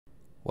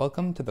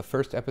Welcome to the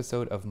first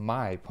episode of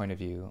my point of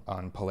view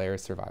on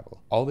Polaris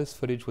survival. All this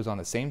footage was on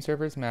the same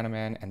server as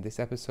Manoman, and this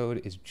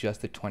episode is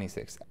just the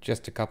 26th,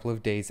 just a couple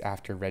of days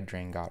after Red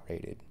Drain got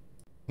raided.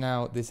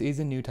 Now, this is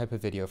a new type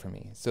of video for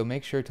me, so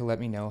make sure to let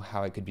me know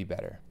how it could be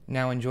better.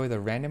 Now enjoy the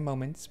random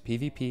moments,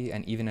 PvP,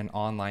 and even an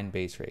online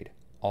base raid,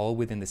 all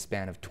within the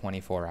span of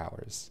 24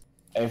 hours.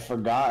 I've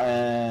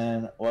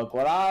forgotten. Look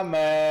what I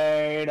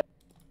made.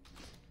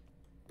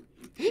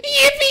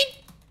 Yippee!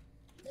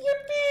 Yippee!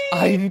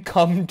 I'm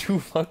come to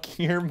fuck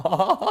your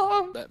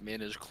mom. That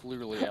man is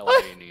clearly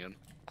Albanian.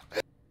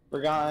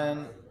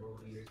 Forgotten.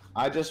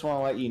 I just want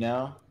to let you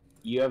know,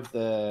 you have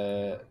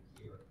the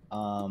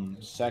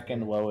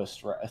third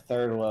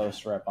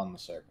lowest rep on the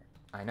server.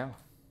 I know.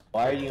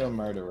 Why are you a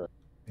murderer?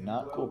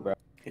 Not cool, bro.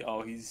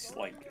 Oh, he's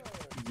like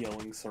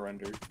yelling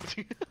surrender.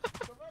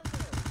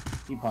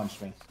 He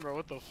punched me. Bro,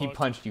 what the fuck? He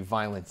punched you,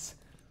 violence.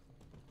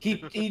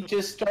 He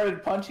just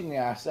started punching me.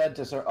 I said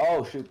to sir,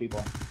 oh, shoot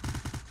people.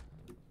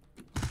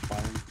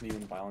 Violence,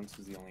 even violence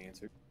is the only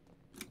answer.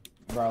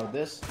 Bro,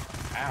 this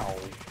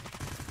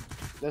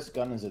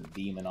gun is a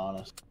demon,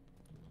 honest.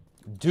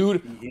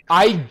 Dude,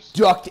 I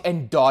ducked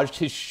and dodged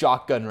his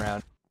shotgun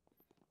round.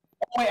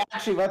 Oh, wait,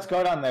 actually, let's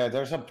go down there.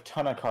 There's a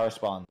ton of car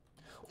spawns.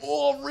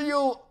 Oh,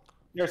 real.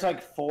 There's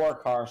like 4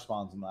 car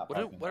spawns in that.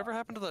 Whatever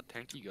happened to that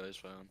tank you guys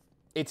found?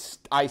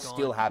 I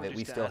still have it.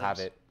 We still have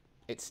it.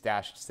 It's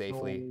stashed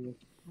safely.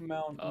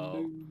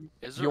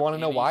 Is You want to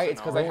know why?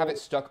 It's because I have it. it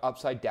stuck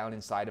upside down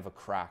inside of a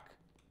crack.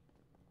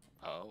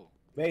 Oh,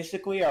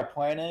 Basically, our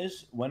plan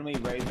is when we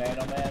raid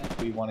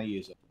Manoman, we want to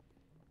use it.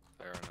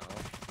 fair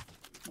enough.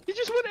 He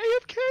just went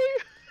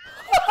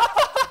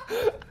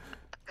AFK!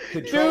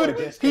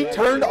 Dude, he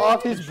turned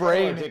off his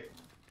brain.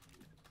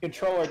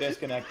 Controller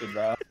disconnected,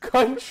 bro.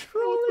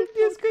 Controller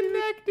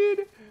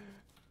disconnected.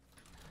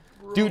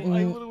 Bro, Dude,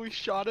 I literally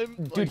shot him.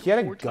 dude, like, he had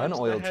a 4 gun times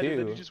in oil, the head, and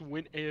then too. he just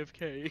went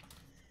AFK.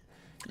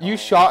 You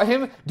shot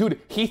him? Dude,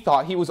 he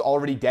thought he was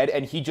already dead,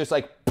 and he just,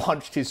 like,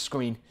 punched his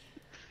screen.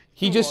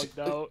 He just,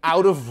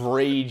 out of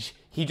rage,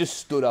 he just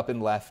stood up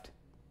and left.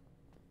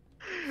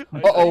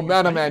 Uh-oh,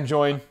 Manoman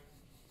joined.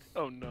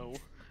 Oh no.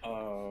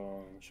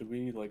 Should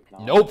we like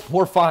not? Nope,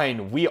 we're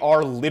fine. We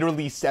are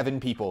literally 7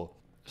 people.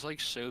 It's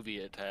like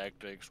Soviet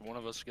tactics. One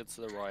of us gets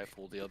the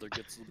rifle, the other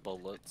gets the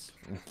bullets.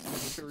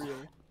 For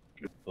real.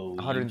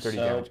 130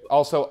 damage.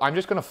 Also, I'm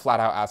just gonna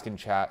flat out ask in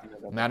chat,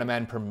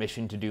 Manoman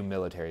permission to do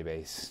military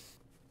base.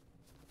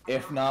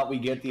 If not, we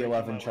get the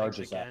 11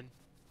 charges out.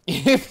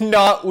 If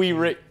not,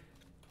 we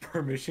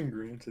Permission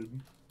granted.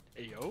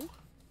 Hey yo.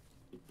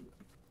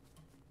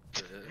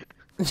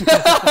 I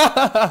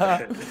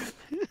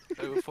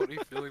have a funny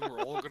feeling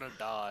we're all gonna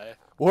die.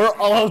 We're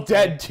all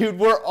dead, dude.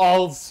 We're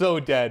all so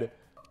dead.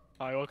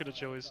 Hi, welcome to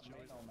Chili's.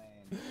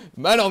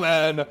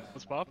 Manoman!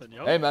 What's poppin',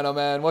 yo? Hey,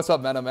 Manoman. What's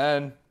up,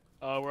 Manoman?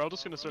 We're all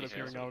just gonna start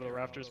appearing out of the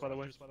rafters, by the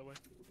way.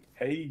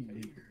 Hey.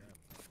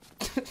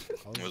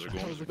 How's it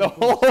going? The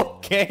whole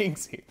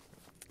gang's here.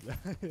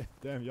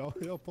 Damn, y'all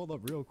pulled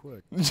up real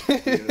quick. We've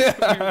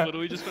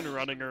literally just been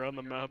running around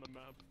the map.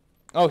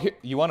 Oh, here,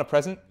 you want a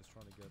present? Just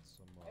trying to get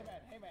some.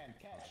 Hey man,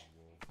 catch.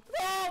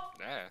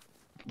 Yeah.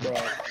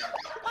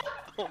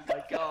 Oh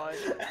my god.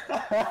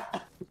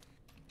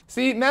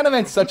 See,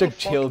 Manoman's such a Fuck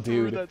chill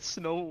through dude. That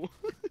snow.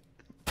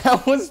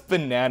 That was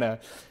banana.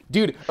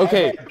 Dude,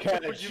 okay.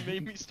 You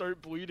made me start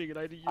bleeding and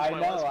I had to use my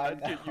last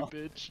medkit, you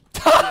bitch.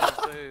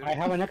 I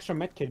have an extra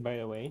medkit, by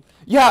the way.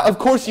 Yeah, of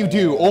course you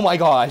do. Oh my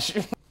gosh.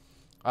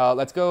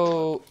 Let's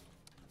go.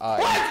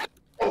 Whoa.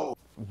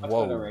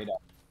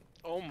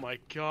 Oh my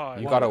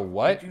god. You got a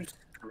what?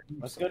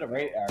 Let's go to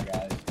radar,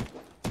 guys.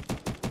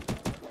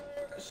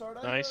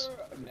 Nice.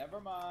 Never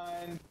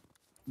mind.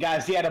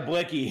 Guys, he had a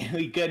blicky.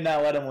 We could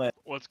not let him live.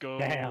 Let's go.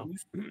 Damn.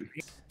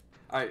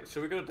 Alright,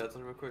 should we go to Dead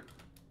Zone real quick?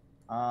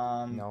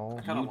 No.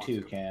 kinda You want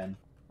two to. can.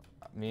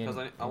 Me and,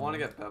 Because I want to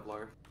get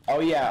Bevlar. Oh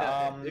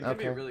yeah. It could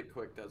be a okay. really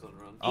quick Dead Zone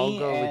run. I'll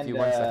go with you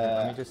 1 second.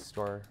 Let me and, just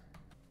store.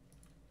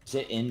 Is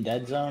it in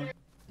dead zone?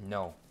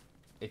 No.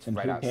 It's And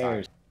right who outside.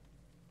 cares?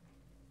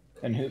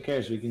 And who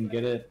cares? We can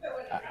get it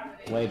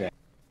later.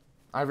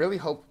 I really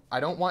hope. I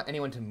don't want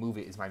anyone to move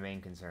it, is my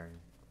main concern.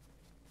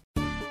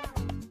 You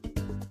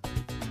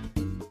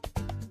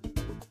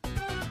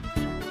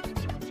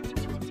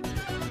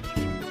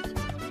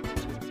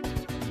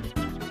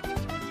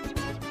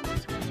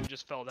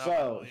just fell down.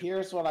 So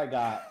here's what I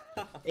got: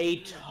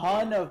 a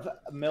ton of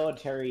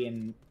military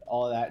and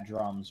all that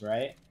drums,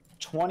 right?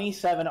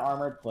 27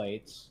 armored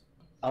plates,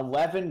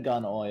 11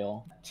 gun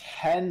oil,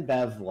 10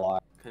 Bevlar,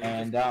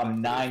 and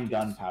 9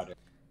 gunpowder.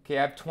 Okay,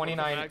 I have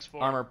 29 max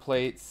for? armor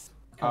plates,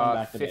 Coming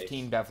back to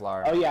 15 base.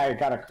 Bevlar. Oh yeah, I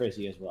got a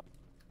Crizzy as well.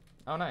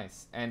 Oh,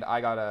 nice. And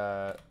I got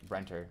a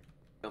Renter.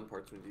 Gun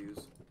parts and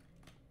views.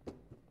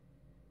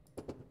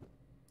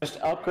 Just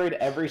upgrade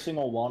every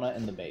single walnut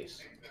in the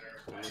base.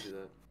 I'm gonna do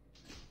that.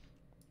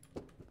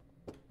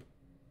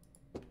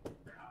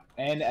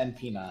 And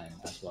NP9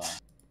 as well.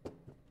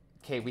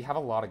 Okay, we have a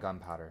lot of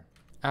gunpowder.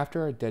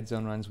 After our dead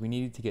zone runs, we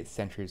needed to get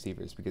sentry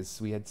receivers because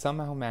we had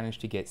somehow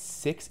managed to get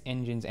 6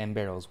 engines and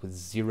barrels with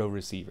 0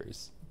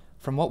 receivers.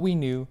 From what we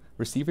knew,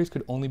 receivers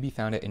could only be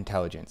found at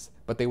Intelligence,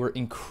 but they were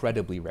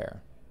incredibly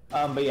rare.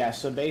 But yeah,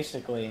 so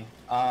basically,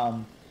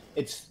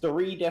 it's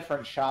 3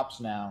 different shops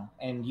now,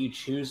 and you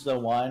choose the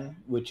one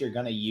which you're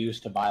gonna use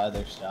to buy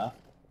other stuff.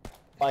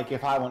 Like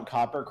if I want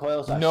copper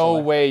coils, No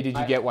way did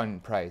you get one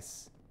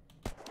price.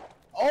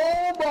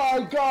 Oh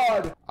my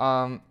god!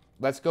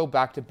 Let's go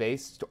back to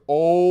base.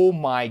 Oh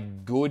my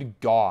good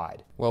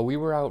god. While we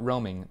were out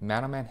roaming,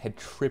 Manoman had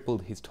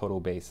tripled his total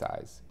base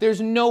size.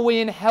 There's no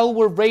way in hell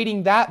we're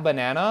raiding that,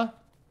 banana.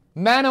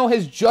 Mano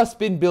has just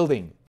been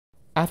building.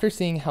 After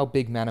seeing how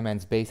big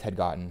Manoman's base had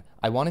gotten,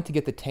 I wanted to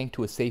get the tank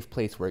to a safe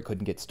place where it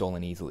couldn't get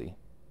stolen easily.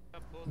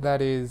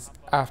 That is,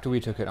 after we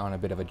took it on a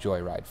bit of a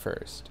joyride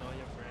first.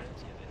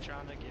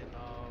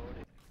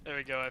 There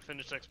we go, I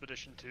finished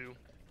Expedition 2.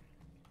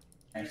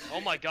 Nice.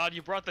 Oh my god,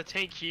 you brought the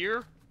tank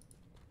here?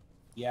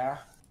 Yeah.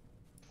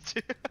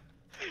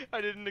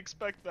 I didn't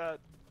expect that.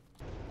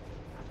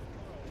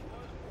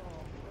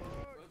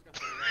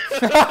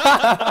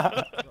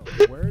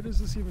 Where does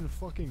this even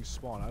fucking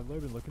spawn? I've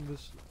literally been looking at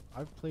this.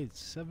 I've played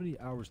 70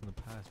 hours in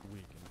the past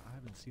week and I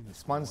haven't seen this.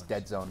 Spawn's once.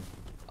 dead zone.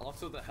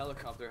 Also, the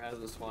helicopter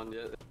hasn't spawned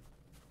yet.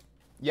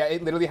 Yeah,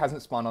 it literally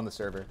hasn't spawned on the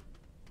server.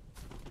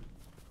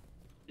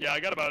 Yeah, I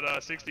got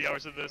about 60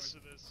 hours of this.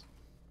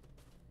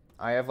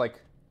 I have like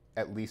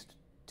at least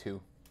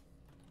 2.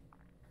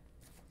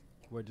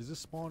 Wait, does this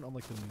spawn on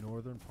like the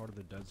northern part of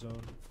the dead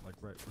zone? Like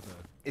right for the...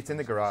 It's in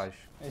the garage.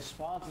 It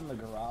spawns in the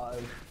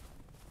garage.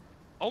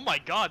 Oh my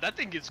god, that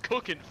thing is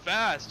cooking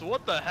fast.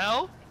 What the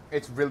hell?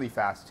 It's really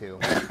fast too.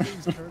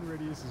 This turn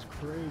radius is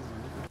crazy.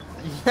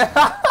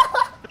 Yeah.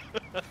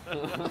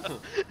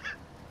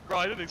 Bro,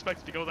 I didn't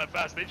expect it to go that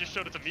fast. They just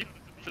showed it to me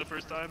for the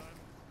first time.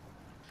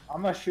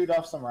 I'm gonna shoot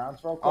off some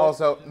rounds real quick.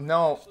 Also,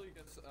 no.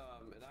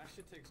 It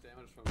actually takes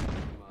damage from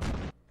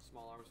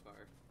small arms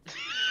fire.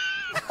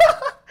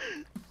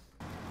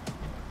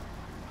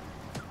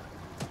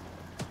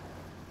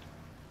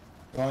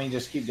 You want me to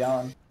just keep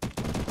going? You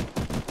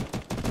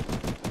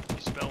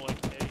smell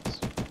like eggs.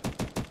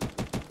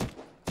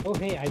 Oh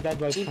hey, I died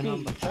by TP,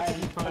 chill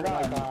out.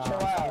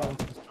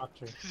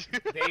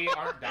 They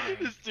aren't dying.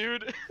 This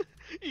dude,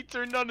 he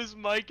turned on his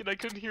mic and I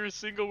couldn't hear a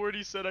single word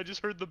he said. I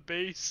just heard the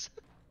bass.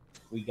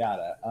 We got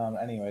it.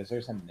 Anyways,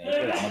 there's a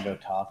naked. I'm gonna go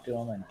talk to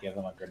him and give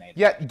him a grenade.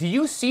 Yeah, do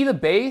you see the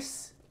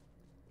base?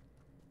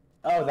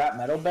 Oh, that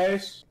metal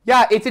base?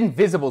 Yeah, it's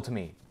invisible to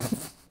me.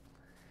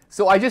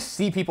 So I just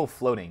see people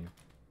floating.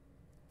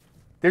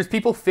 There's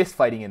people fist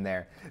fighting in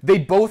there. They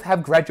both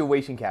have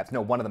graduation caps. No,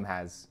 one of them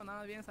has.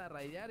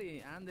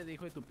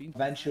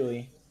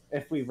 Eventually,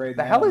 if we raid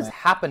The hell is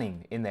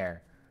happening in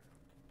there?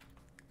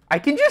 I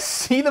can just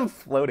see them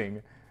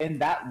floating. in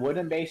that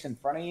wooden base in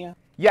front of you?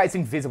 Yeah, it's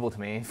invisible to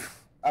me.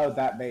 Oh,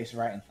 that base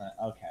right in front.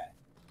 Okay.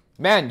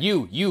 Man,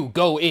 you,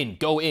 go in,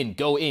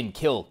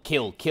 kill,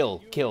 kill.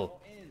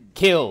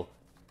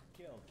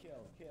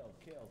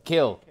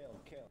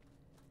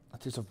 Oh,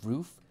 there's a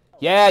roof?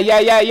 Yeah.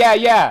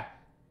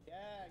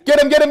 Get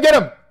him!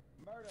 Murder.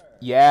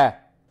 Yeah.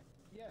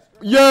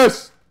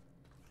 Yes!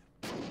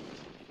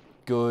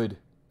 Good.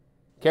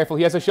 Careful,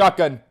 he has a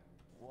shotgun.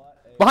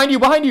 Behind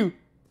you!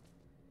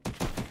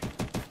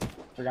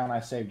 Forgot I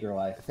saved your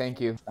life. Thank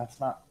you. That's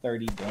not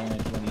 30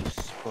 damage when he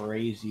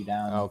sprays you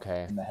down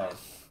Okay. in the head.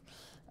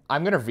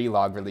 I'm gonna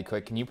vlog really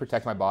quick. Can you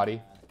protect my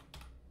body?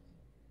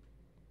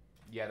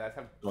 Yeah, that's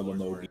how Well, the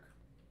movie.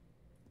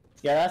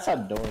 Yeah, that's how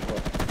doors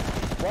work.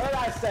 What did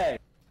I say?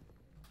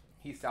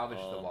 he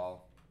salvaged the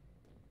wall.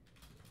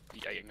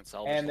 Yeah, you can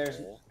salvage And the there's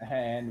whole.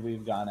 and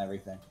we've gone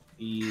everything.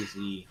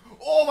 Easy.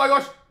 Oh my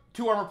gosh!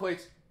 2 armor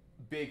plates.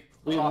 Big.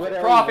 We Profit.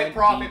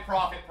 literally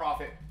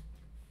Profit.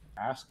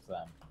 Ask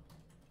them.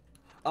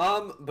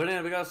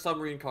 Banana, we got a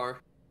submarine car.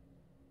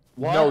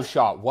 What? No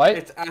shot. What?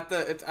 It's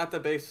at the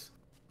base,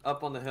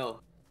 up on the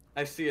hill.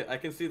 I see it. I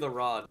can see the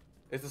rod.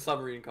 It's a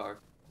submarine car.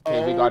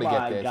 Okay, we gotta get Oh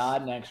my this.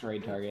 god, next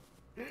raid target.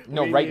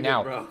 No, We right need it,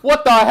 now. bro.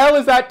 What the hell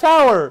is that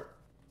tower?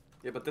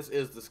 Yeah, but this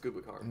is the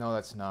scuba car. No,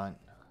 that's not.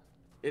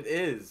 It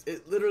is.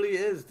 It literally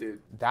is, dude.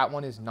 That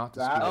one is not the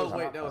That- scuba Oh is car.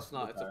 wait, not no, it's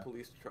not. a It's a car.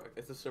 police truck.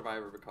 It's a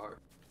survivor of a car.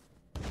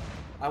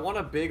 I want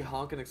a big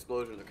honking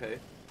explosion, okay?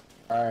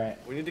 Alright.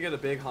 We need to get a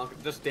big honk.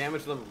 Just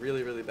damage them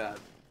really, really bad.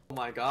 Oh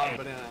my god,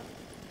 banana.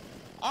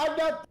 I'm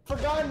not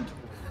forgotten!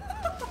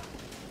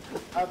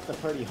 That's a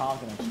pretty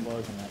honking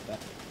explosion right there.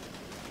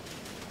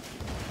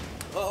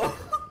 Oh.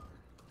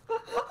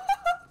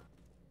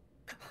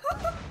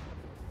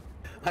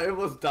 I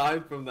almost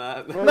died from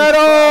that.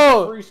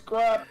 Metal! Free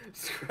scrap!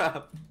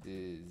 Scrap.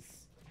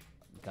 Is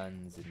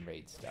guns and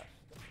raid stuff.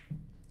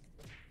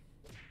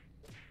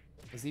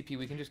 ZP,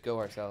 we can just go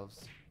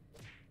ourselves.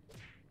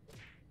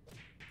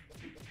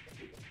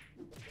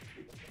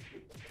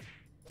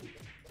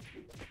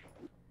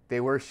 They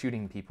were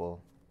shooting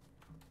people.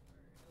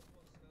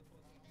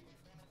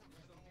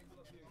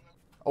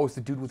 Oh, it's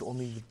the dude with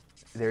only...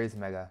 There is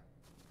Mega.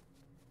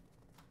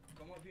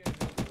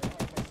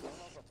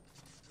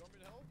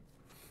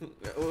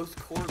 It was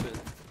Corbin.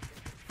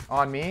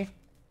 On me?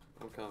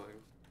 I'm coming.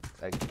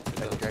 Like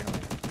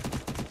adrenaline.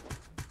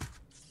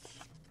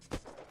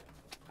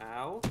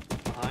 Ow.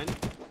 Behind.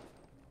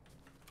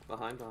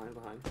 Behind.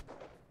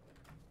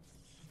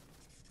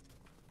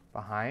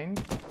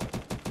 Behind?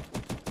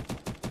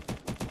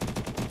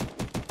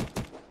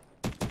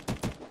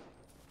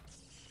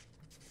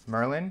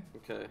 Merlin?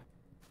 Okay.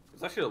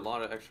 There's actually a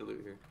lot of extra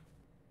loot here.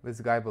 There's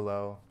a guy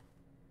below.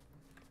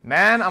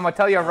 Man, I'm gonna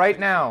tell you right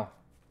now.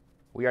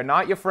 We are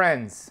not your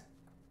friends.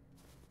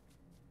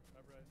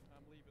 Alright,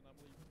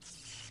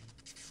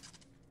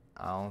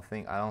 I'm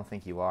leaving. I don't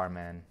think you are,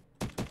 man.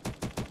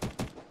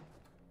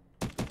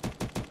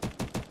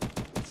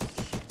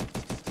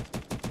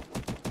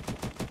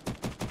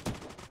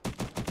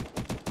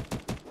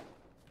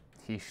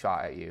 He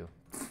shot at you.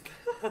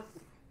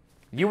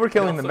 You were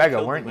killing the Also Mega,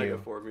 killed the weren't Mega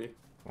you? For me.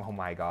 Oh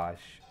my gosh.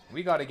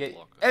 We gotta get...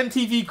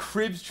 MTV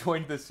Cribs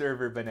joined the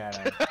server,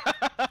 Banana.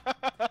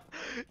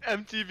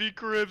 MTV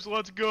Cribs,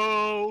 let's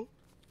go!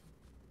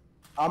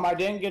 I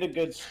didn't get a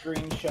good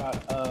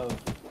screenshot of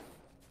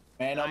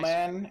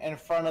Manoman in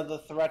front of the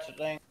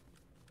threatening,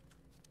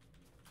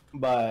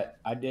 but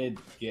I did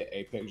get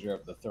a picture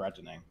of the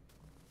threatening.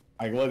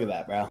 Like, look at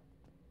that, bro.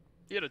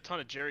 He had a ton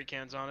of jerry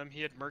cans on him.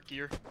 He had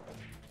murkier.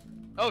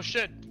 Oh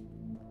shit!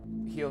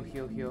 Heal.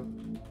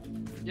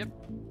 Yep.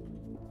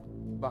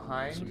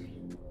 Behind.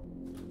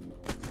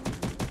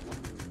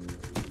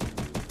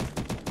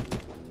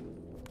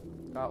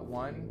 Got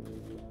one.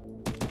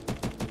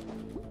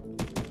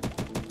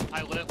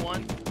 I lit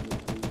one.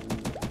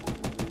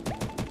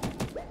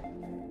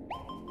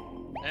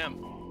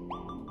 Damn.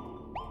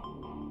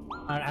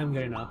 I'm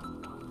good enough.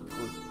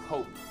 It was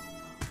Hope.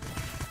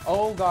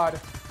 Oh god.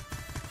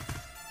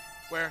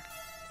 Where?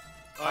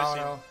 Oh, I I don't see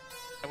him. know.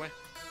 That way.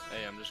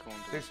 Hey, I'm just going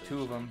to. There's the two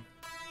of safe them.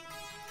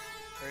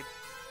 Heard.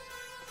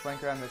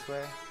 Flank around this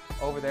way.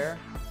 Over there.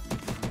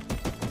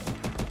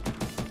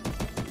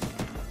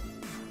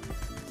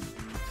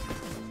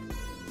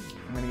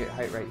 I'm gonna get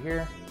height right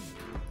here.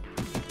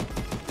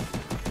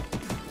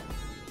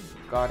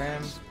 Got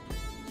him. zone.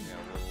 Yeah,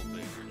 a little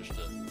bigger, just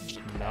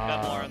a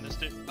Got more Nah. on this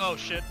dude. Oh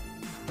shit.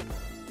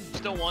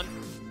 Still one.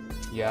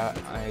 Yeah,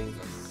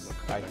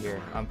 I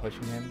hear. I'm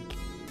pushing him.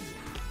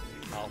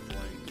 I'll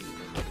flank.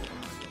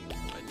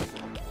 I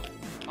think I'll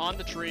flank. On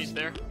the trees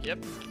there. Yep.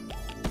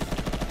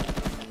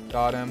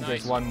 Got him. Nice.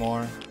 There's one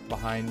more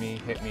behind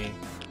me. Hit me.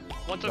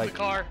 One took Like- the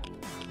car.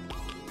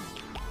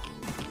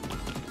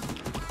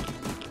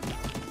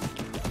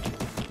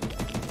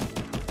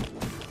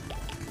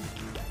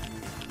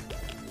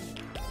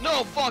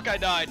 No, fuck, I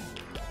died.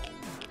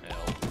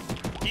 Hell.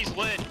 He's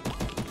lit.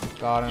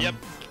 Got him. Yep.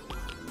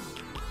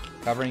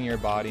 Covering your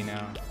body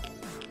now.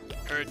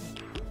 Heard.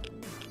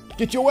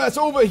 Get your ass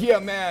over here,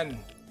 man!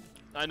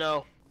 I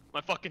know.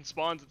 My fucking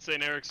spawn's at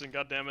St. Erickson,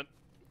 goddammit.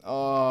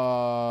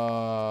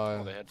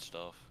 Oh, they had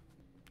stuff.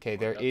 Okay,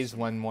 there That's is some-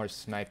 one more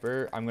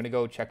sniper. I'm gonna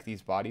go check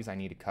these bodies. I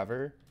need to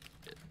cover.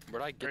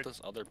 Where'd I get Heard.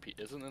 this other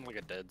isn't it like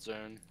a dead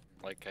zone?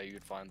 Like how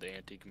you'd find the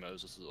antique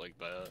Moses like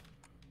that.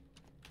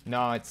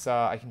 No, it's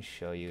I can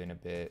show you in a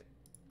bit.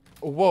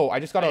 Whoa, I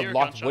just got I a hear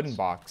locked wooden gunshots.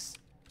 box.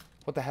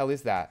 What the hell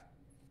is that?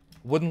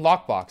 Wooden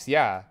lockbox,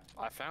 yeah.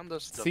 I found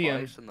this See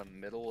 'em. device in the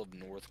middle of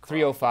North Cross.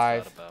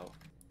 305. What's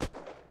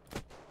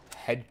that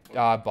Head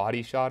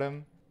body shot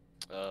him.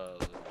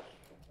 about?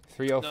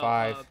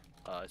 305.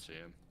 I see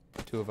him.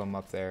 Two of them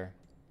up there.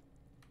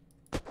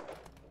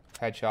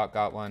 Headshot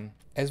got one.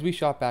 As we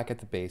shot back at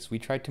the base, we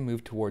tried to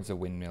move towards a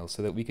windmill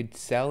so that we could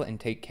sell and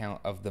take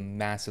count of the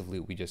massive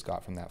loot we just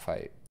got from that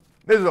fight.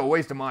 This is a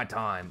waste of my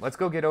time. Let's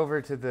go get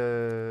over to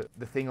the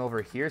thing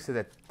over here so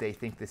that they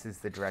think this is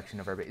the direction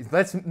of our base.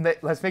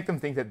 Let's make them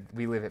think that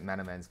we live at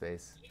Manoman's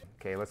base.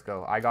 Okay, let's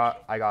go. I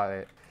got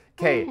it.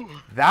 Okay,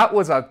 that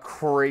was a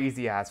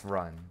crazy ass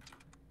run.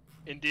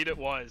 Indeed it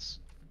was.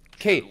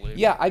 Okay, Truly.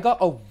 yeah, I got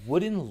a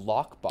wooden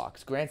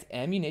lockbox. Grants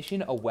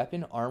ammunition, a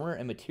weapon, armor,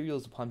 and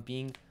materials upon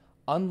being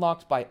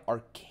unlocked by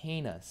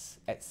Arcanus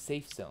at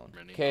safe zone.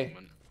 Many Okay,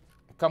 moment.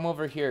 come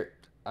over here.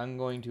 I'm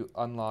going to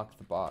unlock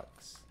the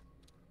box.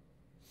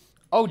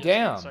 Oh, Give me a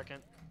damn.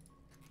 second.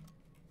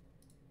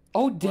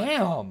 Oh,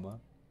 damn.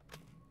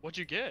 What'd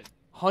you get?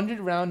 100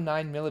 round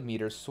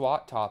 9mm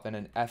SWAT top and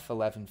an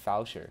F11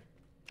 Faucher.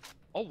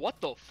 Oh,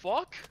 what the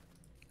fuck?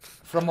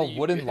 From a Hey,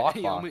 wooden hey,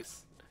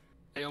 lockbox.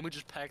 Hey, let me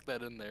just pack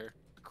that in there.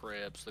 The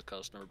crabs, the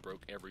customer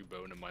broke every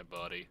bone in my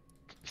body.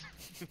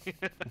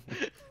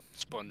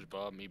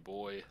 SpongeBob, me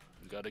boy.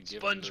 You gotta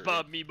give him their-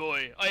 SpongeBob, me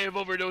boy. I have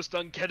overdosed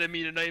on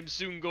ketamine and I am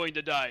soon going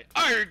to die.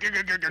 Arr, grr,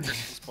 grr, grr, grr,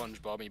 grr.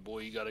 SpongeBob, me boy,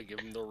 you gotta give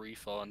them the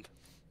refund.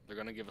 They're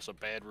gonna give us a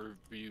bad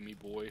review, me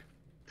boy.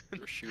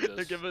 Or shoot us.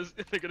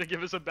 They're gonna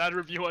give us a bad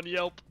review on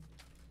Yelp.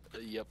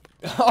 Yep.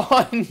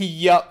 On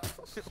Yup.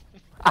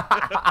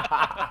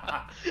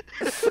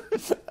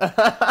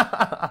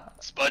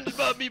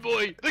 SpongeBob, me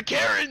boy. The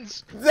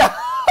Karens.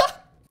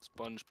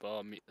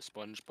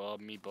 SpongeBob,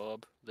 me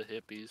Bob, the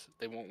hippies.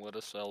 They won't let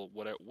us sell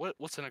whatever.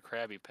 What's in a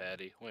Krabby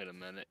Patty? Wait a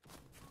minute.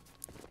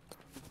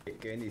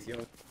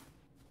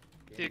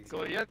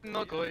 Tylko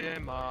jedno koje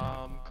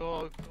mam,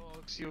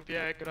 koksiu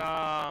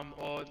biegram,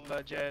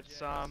 odlecieć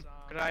sam,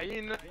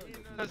 krainę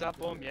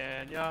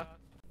zapomnienia.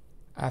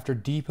 After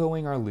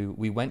depoting our loot,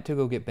 we went to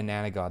go get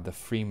Banana God the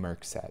free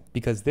merc set,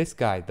 because this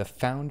guy, the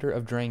founder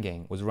of Drain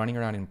Gang, was running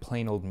around in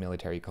plain old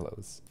military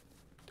clothes.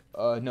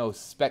 No,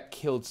 Spec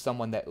killed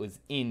someone that was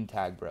in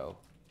Tag Bro.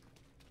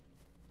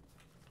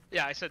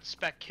 Yeah, I said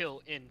spec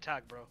kill in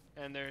tag, bro.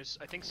 And there's,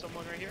 I think,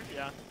 someone right here.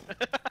 Yeah.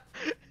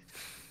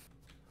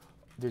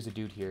 There's a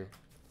dude here.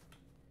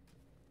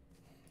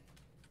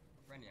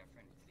 Friendly, I'm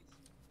friendly,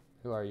 please.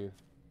 Who are you?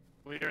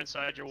 We are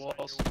inside your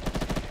walls.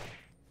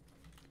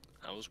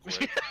 That was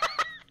quick.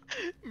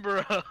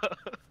 Bruh.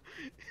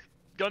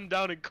 Gunned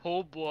down in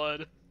cold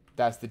blood.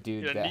 That's the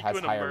dude Yeah, that Nico has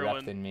and a higher rep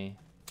Merlin. than me.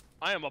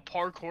 I am a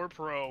parkour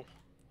pro.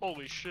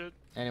 Holy shit.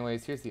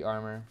 Anyways, here's the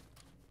armor.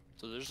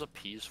 So there's a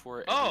piece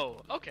for it.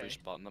 Oh, okay. Every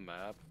spot on the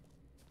map.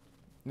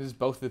 This is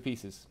both of the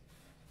pieces.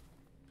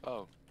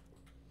 Oh.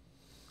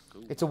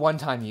 Cool. It's a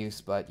one-time use,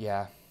 but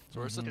yeah.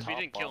 So where's the Because top,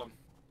 we didn't kill bottom? him.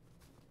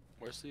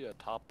 Where's the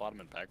top, bottom,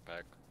 and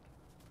backpack?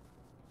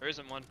 There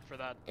isn't one for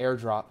that.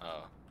 Airdrop.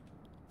 Oh.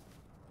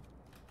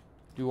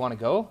 Do you want to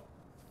go?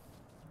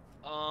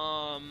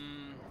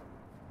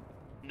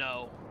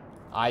 No.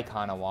 I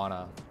kind of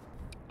wanna.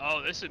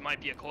 Oh,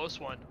 might be a close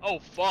one. Oh,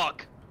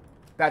 fuck.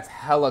 That's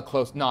hella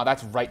close. No,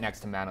 that's right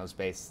next to Mano's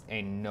base.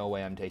 Ain't no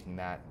way I'm taking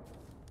that.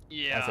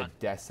 Yeah. That's a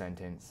death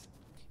sentence.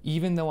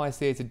 Even though I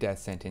say it's a death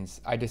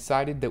sentence, I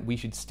decided that we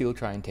should still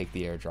try and take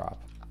the airdrop.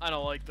 I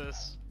don't like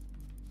this.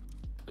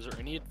 Is there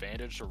any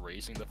advantage to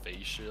raising the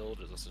face shield?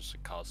 Is this just a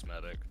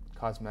cosmetic?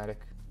 Cosmetic.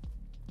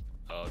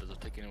 Oh, does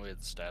it take any of the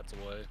stats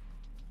away?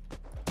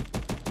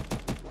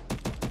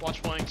 Watch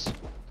flanks.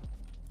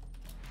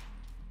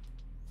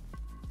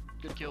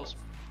 Good kills.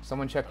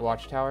 Someone check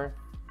watchtower.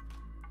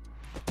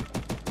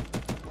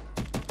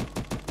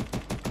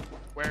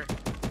 Where?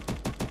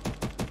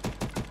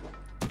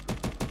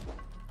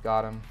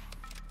 Got him.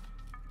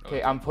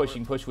 Okay, Oh, I'm war.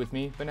 pushing. Push with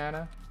me,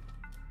 Banana.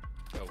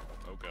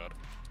 Oh god.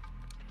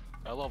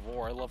 I love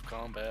war, I love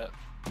combat.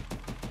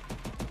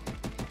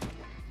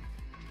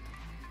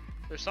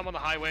 There's some on the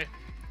highway.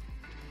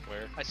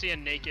 Where? I see a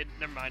naked.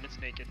 Never mind, it's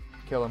naked.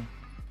 Kill him.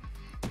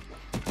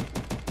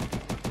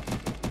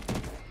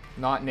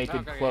 Not naked,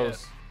 Not gonna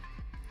close.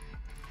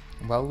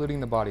 While looting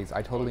the bodies,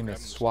 I totally Oh,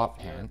 missed grabbing swap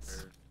stuff, yeah,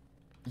 pants. or-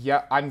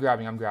 Yeah, I'm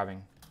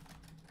grabbing.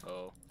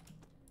 Oh.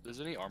 Is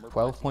any armor?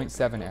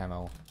 12.7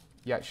 ammo.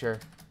 Yeah, sure.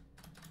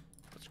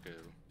 Let's go.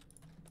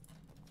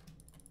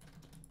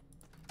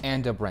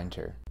 And a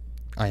Brenter.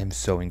 I am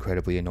so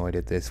incredibly annoyed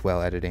at this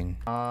while editing.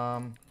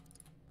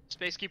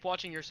 Space, keep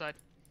watching your side.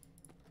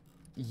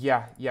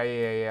 Yeah.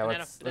 Banana,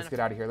 Let's banana. get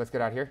out of here. Let's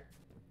get out of here.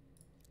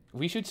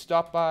 We should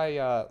stop by,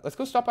 let's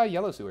go stop by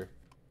Yellow Sewer.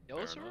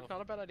 Yellow Fair sewer? enough.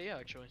 Not a bad idea,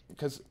 actually.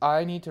 Because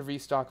I need to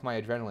restock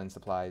my adrenaline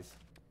supplies.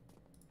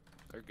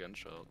 They're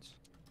gunshots.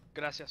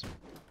 Gracias.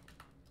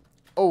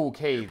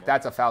 Okay,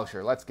 that's a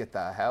Falsher. Let's get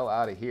the hell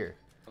out of here.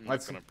 I'm not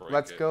Let's gonna break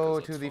let's it, go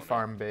 'cause to it's the funny.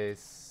 farm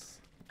base.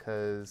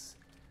 Because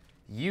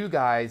you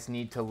guys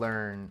need to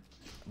learn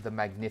the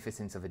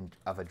magnificence of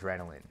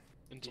adrenaline.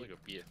 It's like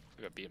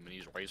a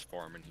Vietnamese rice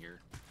farm in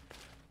here.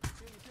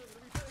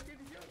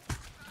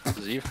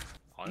 Is he?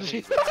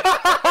 Honestly,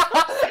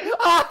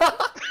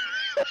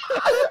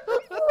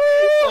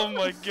 Oh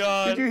my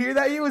god. Did you hear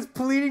that? He was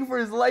pleading for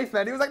his life,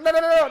 man. He was like, no.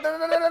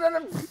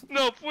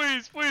 No,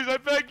 please, I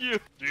beg you.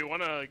 Do you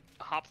want to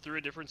hop through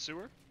a different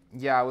sewer?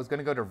 Yeah, I was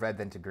gonna go to red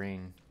then to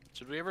green.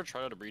 should we ever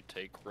try to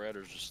retake red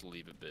or just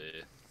leave it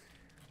be?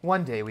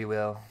 One day we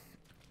will.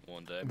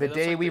 One day. The Maybe that's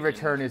day like we the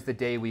return end, is the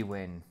day we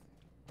win.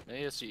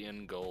 maybe it's the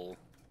end goal.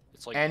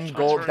 It's like End China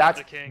goal. Return of That's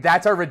the King.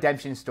 that's our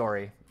redemption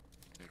story.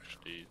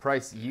 HD.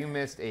 Price, you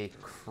missed a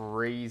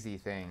crazy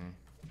thing.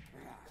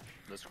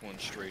 That's going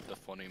straight to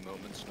funny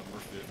moments number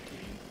 15.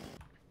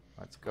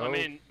 Let's go. I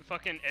mean,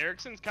 fucking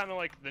Ericsson's kind of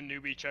like the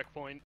newbie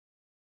checkpoint.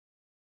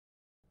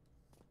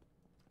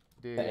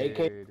 dude. The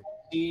AK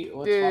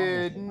What's Dude, wrong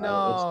with it?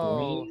 no. It's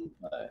green,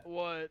 but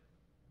What?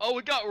 Oh,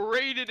 we got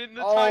raided in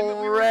the time that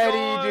we were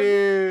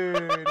Already,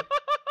 gone. dude.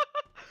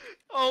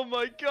 Oh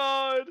my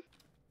god. I'm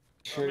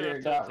gonna Sugar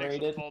have got to take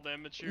some raided. fall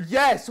damage here.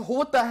 Yes.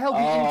 What the hell? The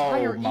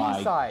entire Oh my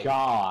inside.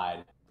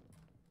 god.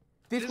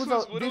 This was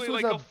literally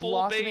like a full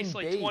blossoming base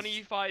like base.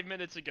 25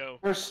 minutes ago.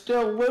 We're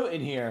still looting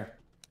here.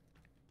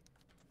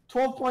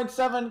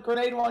 12.7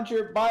 grenade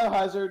launcher,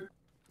 biohazard,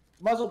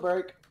 muzzle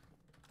brake.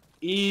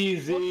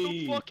 Easy. What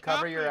the fuck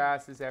Cover your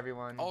happened? asses,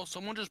 everyone. Oh,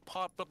 someone just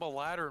popped up a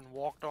ladder and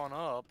walked on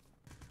up.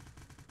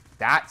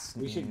 That's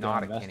We should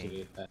not go a Kinney.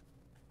 investigate that.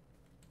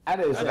 That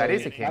is, Oh, that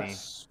is a Kinney. That's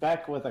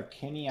spec with a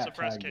Kinney at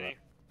Suppress tag, bro. Kinney.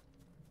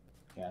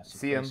 Yeah,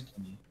 See him. suppress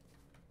Kinney.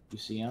 You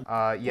see him?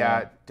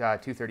 Yeah,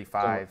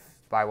 235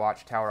 by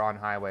Watchtower on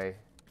highway.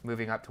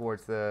 Moving up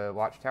towards the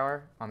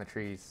Watchtower on the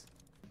trees.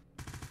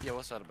 Yeah,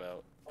 what's that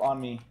about? On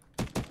me.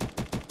 What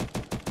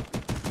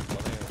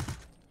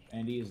the-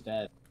 And he is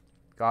dead.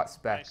 Got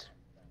spec. Nice.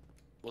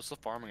 What's the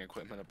farming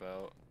equipment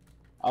about?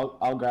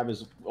 I'll grab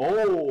his.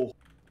 Oh.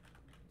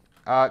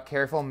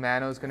 Careful,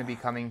 Mano's gonna be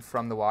coming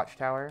from the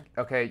Watchtower.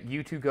 Okay,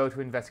 you two go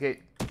to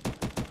investigate.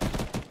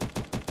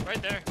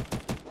 Right there.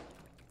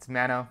 It's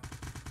Mano.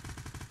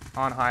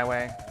 On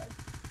highway.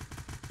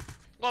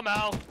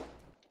 Lamau.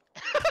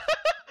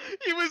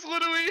 was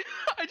literally,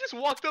 I just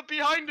walked up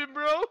behind him,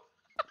 bro.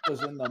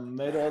 Was in the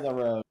middle of the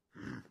road.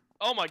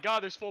 Oh my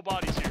god, there's full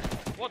bodies here.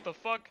 What the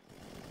fuck?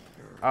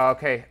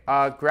 Okay,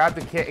 grab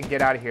the kit and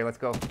get out of here. Let's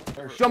go.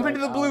 Jump into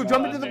the blue.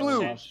 Jump into the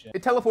blue.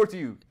 It teleports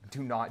you.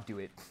 Do not do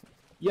it.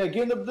 Yeah,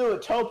 get in the blue.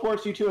 It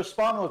teleports you to a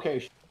spawn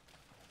location.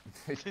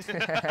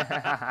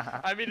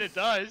 I mean, it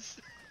does.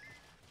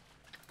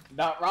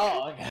 Not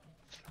wrong.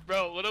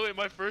 Bro, literally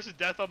my first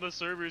death on the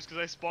server is because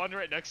I spawned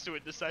right next to it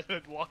and decided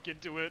I'd walk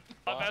into it.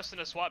 I'm vesting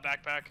a SWAT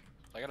backpack.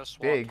 I got a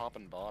SWAT Big. top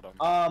and bottom.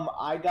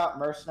 I got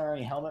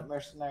mercenary helmet,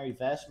 mercenary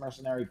vest,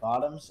 mercenary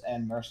bottoms,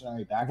 and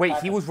mercenary backpack. Wait,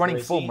 he was running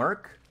full Frizzy.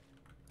 merc?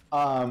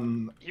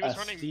 He was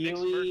running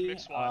mixed merc,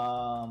 mixed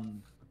SWAT.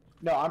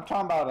 No, I'm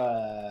talking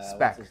about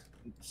Spec.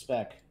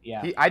 Spec,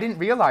 yeah. I didn't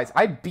realize.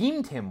 I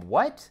beamed him.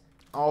 What?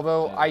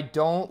 Although Yeah. I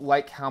don't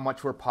like how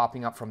much we're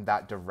popping up from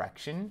that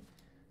direction.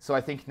 So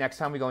I think next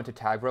time we go into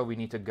Tagbro, we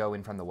need to go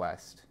in from the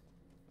west.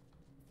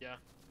 Yeah.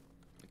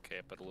 The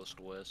capitalist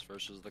West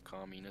versus the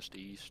communist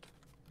East.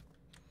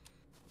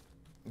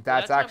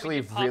 That's when we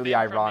actually can pop really in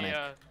from the, ironic.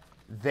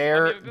 we've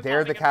They're been the popping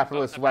in from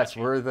capitalist both west.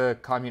 Apache. We're the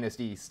communist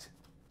east.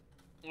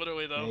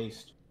 Literally though,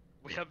 Based.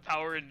 we have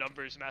power in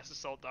numbers, mass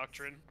assault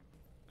doctrine.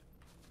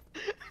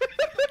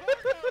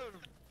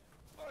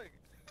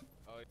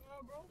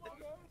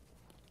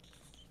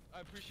 I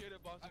appreciate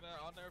it, boss man.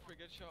 I'll never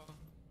forget y'all.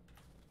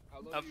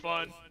 Have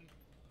fun.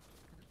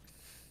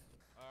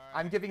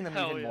 I'm giving them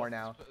Hell even yeah. more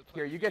now.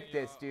 Here, you get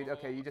this, dude.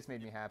 Okay, you just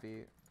made me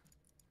happy.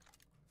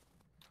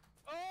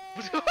 Oh!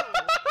 You like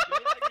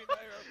me,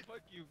 Naira.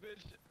 Fuck you,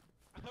 bitch.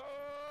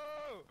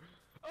 Oh!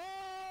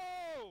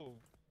 Oh!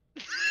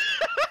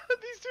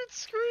 These dudes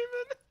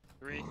screaming.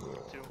 3,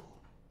 2.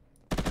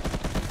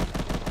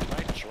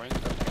 I drank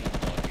the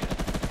paint bucket.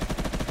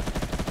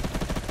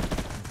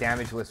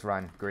 Damageless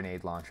run,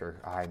 grenade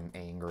launcher. I'm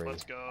angry.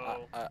 Let's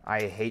go.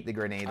 I hate the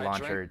grenade I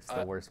launcher. drank- It's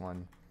the worst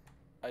one.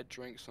 I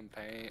drank some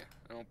paint.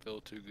 I don't feel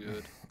too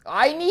good.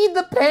 I need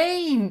the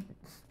paint!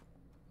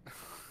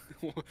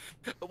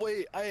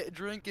 Wait, I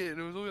drank it and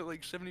it was only at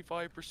like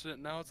 75%.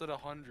 Now it's at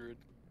 100.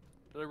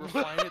 Did I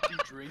refine it through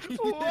drinking?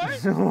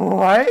 What?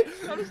 What?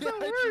 How does that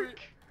Yeah, I work?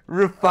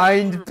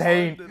 Refined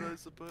paint. It, I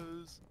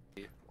suppose.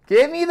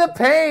 Give me the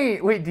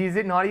paint! Wait, does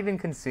it not even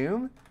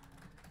consume?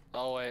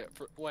 Oh wait,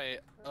 wait.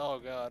 Oh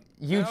god.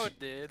 You Now sh- it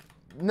did.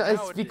 No, Now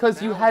it's it did.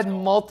 because you Now had it's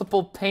gone.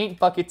 multiple paint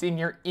buckets in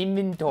your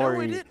inventory.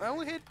 No, I didn't. I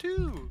only had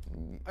 2.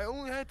 I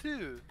only had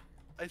 2.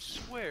 I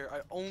swear,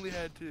 I only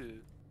had 2.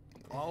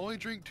 I only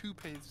drank 2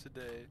 paints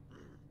today.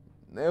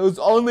 It was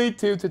only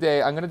 2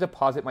 today. I'm gonna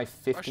deposit my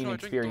 15 Actually, no, I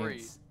drank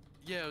experience.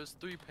 3. Yeah, it was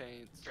 3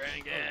 paints.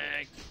 Drinking.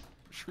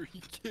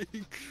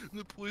 Drinking.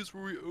 The place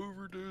where we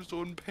overdosed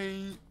on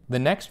paint. The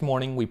next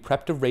morning, we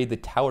prepped to raid the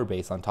tower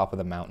base on top of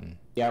the mountain.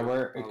 Yeah,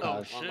 we're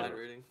Oh, shit. Online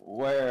rating.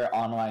 we're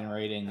online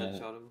rating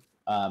Headshot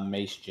him.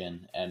 Mace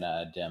Jin and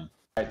Dim.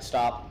 Alright,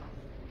 stop.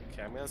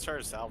 Okay, I'm gonna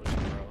start salvaging,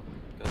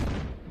 bro. Good.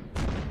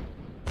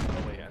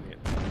 Oh wait, I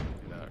need to do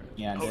that.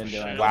 Yeah, Oh, Din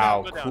shit. doing.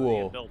 Wow, Go down and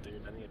cool. get built,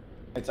 dude. I need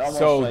It's almost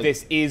So like,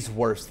 this is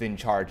worse than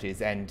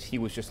charges, and he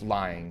was just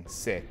lying.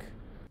 Sick.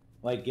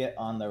 like get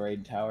on the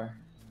raid tower.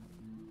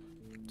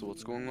 So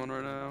what's going on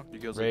right now? You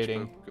guys Rating.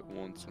 Like, spoke at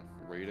once.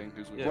 Rating?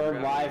 Who's Yeah, We're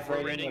grab live We're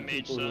rating rating the Mage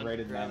people who Sun.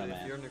 raided Grab it. If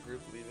Manoman. you're in a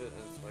group, leave it. And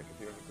it's like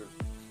if you're in a group.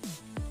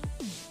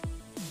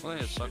 One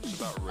thing that sucks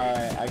about rating.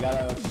 Alright, I got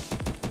a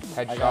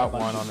Headshot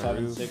bunch one of on the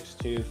 7, roof. 6,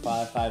 2,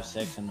 5, 5,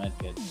 6, and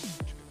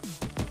medkits.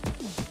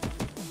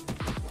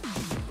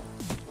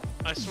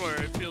 I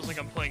swear, it feels like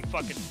I'm playing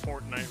fucking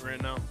Fortnite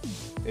right now.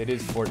 It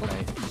is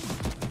Fortnite.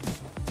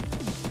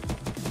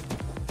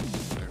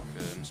 They're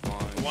good and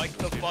fine. Like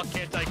the fuck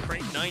can't I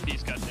crank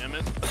 90s,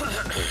 goddammit?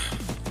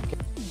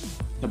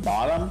 The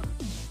bottom?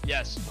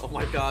 Yes. Oh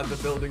my god, the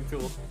building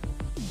tool.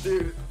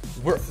 Dude,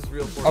 We're, this is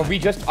real are we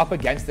just up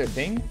against their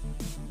thing?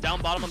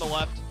 Down bottom on the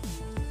left.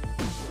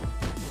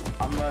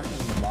 I'm rushing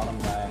the bottom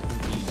guy. I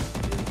think he's.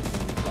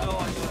 Oh,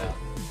 I got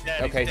it.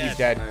 Dead, Okay, he's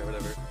dead. Alright,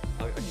 whatever.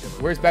 I can get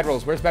one. Where's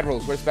bedrolls? Where's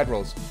bedrolls? Where's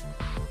bedrolls?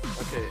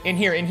 Okay, In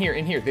here, in here,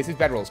 in here. This is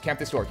bedrolls. Camp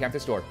this door. Camp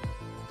this door.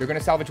 They're gonna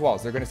salvage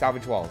walls. They're gonna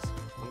salvage walls.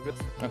 I'm good.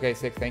 Okay,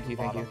 sick. Thank you.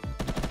 Thank you.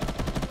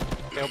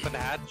 Okay, open the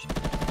hatch.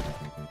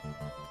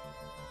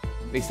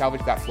 They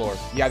salvaged that floor.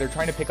 Yeah, they're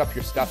trying to pick up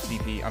your stuff,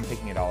 CP. I'm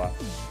picking it all up.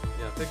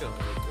 Yeah, pick it up.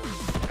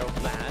 Okay,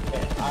 open the hatch.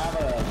 Okay, I have a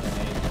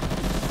grenade.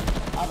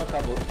 I have a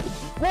couple.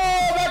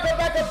 Whoa! Back up!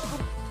 Back up!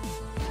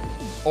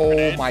 Oh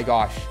Grenade. my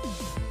gosh.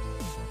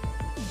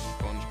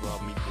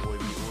 SpongeBob, me boy,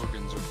 me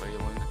organs are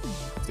failing.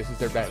 This is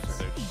their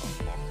best.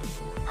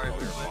 Alright,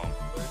 wait.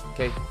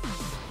 Okay.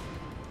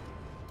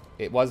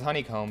 It was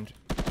honeycombed.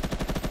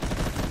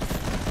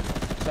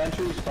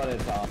 Sentries, but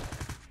it's off.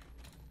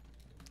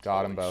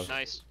 Got them both.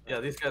 Nice. Yeah,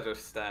 these guys are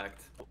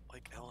stacked.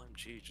 Like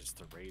LMG, just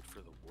the raid for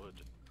the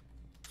wood.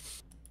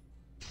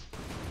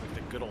 Like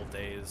the good old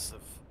days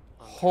of.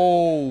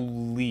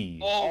 Holy.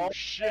 Oh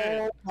shit.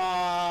 Oh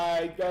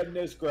my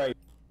goodness, great.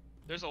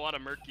 There's a lot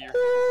of merc here.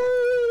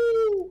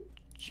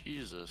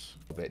 Jesus.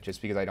 Bit,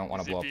 just because I don't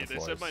want to blow up CP, the they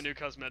said floors. my new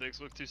cosmetics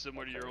look too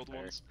similar to your old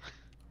ones.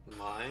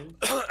 Mine?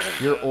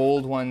 Your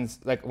old ones,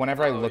 like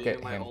whenever I Oh, look you at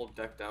mean my him. old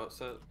decked out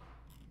set?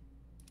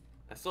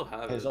 I still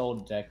have His it.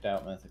 old decked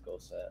out mythical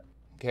set.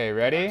 Okay, I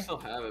ready? still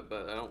have it,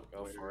 but I don't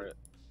Go for it.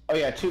 Oh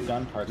yeah, 2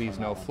 gun parts. Leaves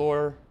on that no one.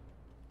 floor.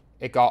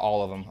 It got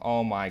all of them.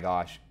 Oh my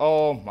gosh.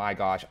 Oh my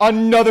gosh.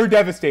 Another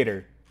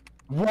Devastator.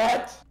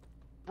 What?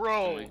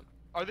 Bro,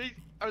 are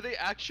they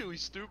actually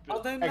stupid?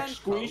 Oh, they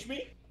Excuse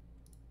me?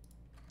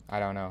 I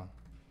don't know.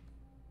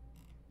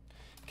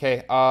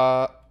 Okay,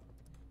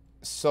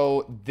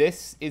 so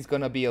this is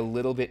gonna be a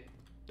little bit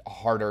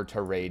harder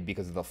to raid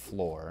because of the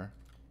floor.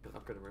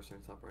 Upgrade the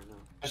mercenary top right now.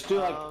 Just do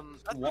like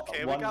That's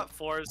okay. We got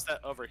floors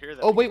that over here.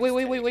 That Oh, we wait,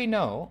 can wait, stay.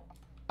 no.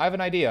 I have an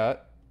idea.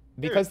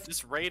 Here, Because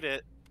just raid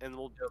it, and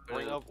we'll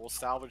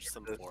salvage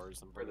some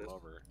floors and bring them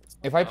over.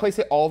 if I place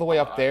it all the way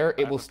up there,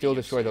 I it will have a still PMC.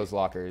 destroy those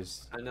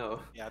lockers. I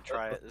know. Yeah,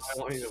 try it. I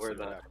want you to wear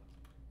that.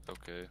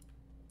 Okay.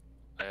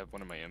 I have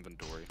one in my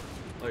inventory.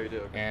 Oh, you do?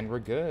 Okay. And we're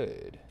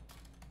good.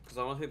 Because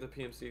I want to take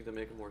the PMC to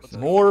make it more sense.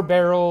 More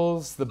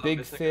barrels, the Oh, big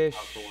this thing is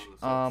fish, not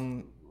the one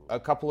that a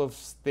couple of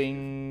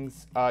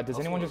things. Does Also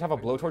anyone just have a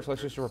blowtorch?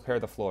 Let's just repair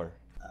the floor.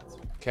 That's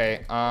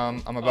Okay,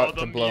 I'm about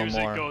the to blow music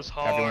more. goes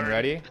Everyone hard.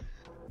 ready?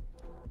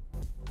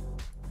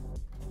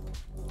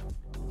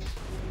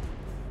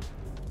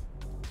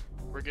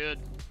 We're good.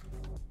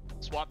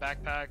 Swap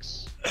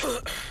backpacks.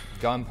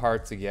 Gun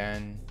parts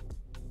again.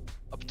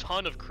 A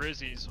ton of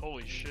Crizzies.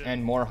 Holy shit.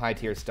 And more high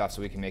tier stuff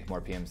so we can make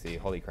more PMC.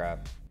 Holy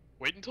crap.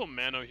 Wait until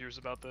Mano hears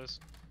about this.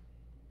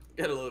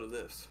 Get a load of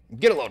this.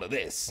 Get a load of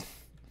this.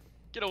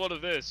 Get a load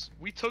of this.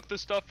 We took the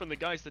stuff from the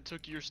guys that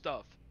took your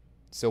stuff.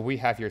 So we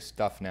have your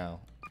stuff now.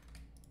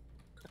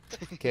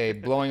 Okay,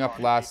 blowing up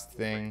last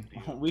thing.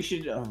 We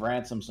should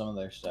ransom some of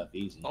their stuff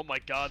easy. Oh my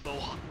god, the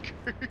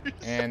lockers.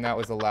 And that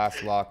was the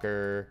last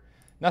locker.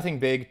 Nothing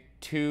big.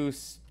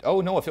 Oh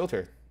no, a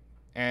filter.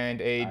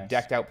 And a Nice.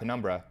 decked out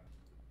penumbra.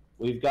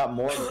 We've got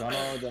more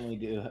gunno than we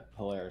do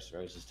Polaris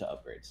roses to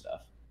upgrade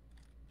stuff.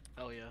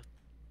 Hell yeah.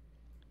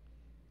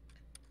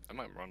 I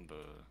might run to.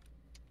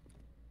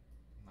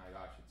 My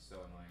gosh, it's so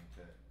annoying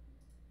to.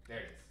 There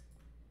it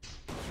is.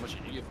 How much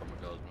you get from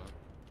a guild, man?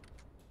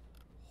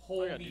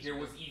 Holy, there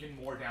was even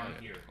more down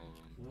Yeah, here. hold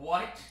on.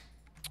 What?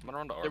 I'm gonna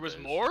run to our There was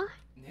base. more?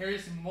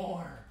 There's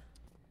more.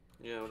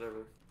 Yeah,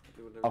 whatever.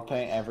 Do whatever. I'll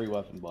paint every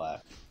weapon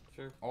black.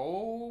 Sure.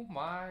 Oh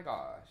my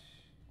gosh.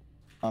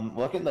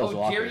 Look at those Oh,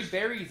 lockers.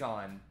 Jerry Berry's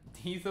on.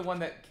 He's the one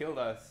that killed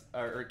us,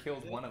 or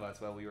killed one of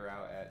us while we were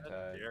out at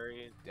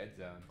Jerry. Dead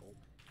Zone.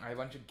 I have a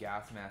bunch of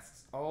gas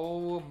masks.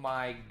 Oh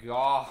my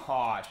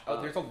gosh.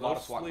 Oh, there's a lot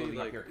of SWAT mostly, clothing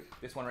up like, here.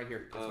 This one right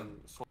here. This one.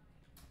 Swan-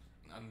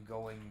 I'm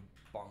going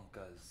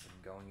bonkers.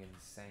 I'm going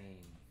insane.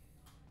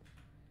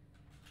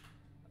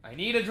 I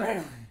need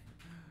adrenaline.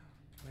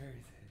 Where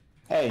is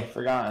it? Hey,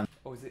 forgotten.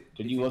 Oh, is it?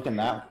 Did is you it look in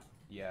here? that?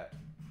 Yeah.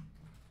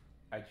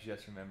 I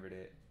just remembered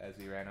it as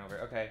we ran over.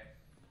 Okay.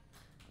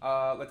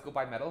 Let's go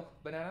buy metal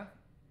banana.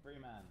 Free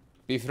man.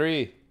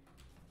 B3.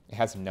 It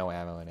has no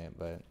ammo in it,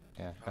 but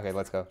yeah. Okay,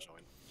 let's go. Join.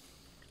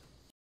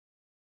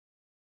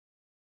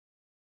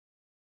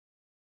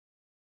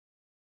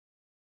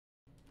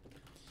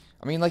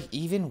 I mean, like,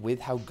 even with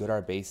how good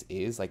our base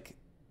is, like,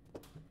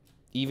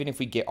 even if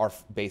we get our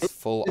base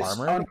full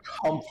armor,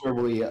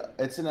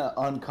 It's an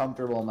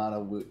uncomfortable amount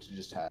of loot to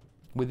just have.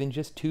 within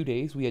just 2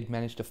 days, we had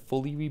managed to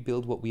fully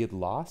rebuild what we had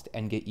lost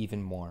and get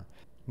even more.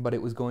 But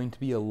it was going to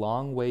be a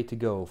long way to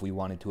go if we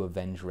wanted to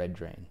avenge Red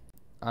Drain.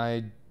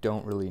 I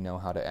don't really know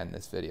how to end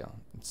this video,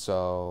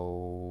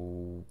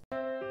 so...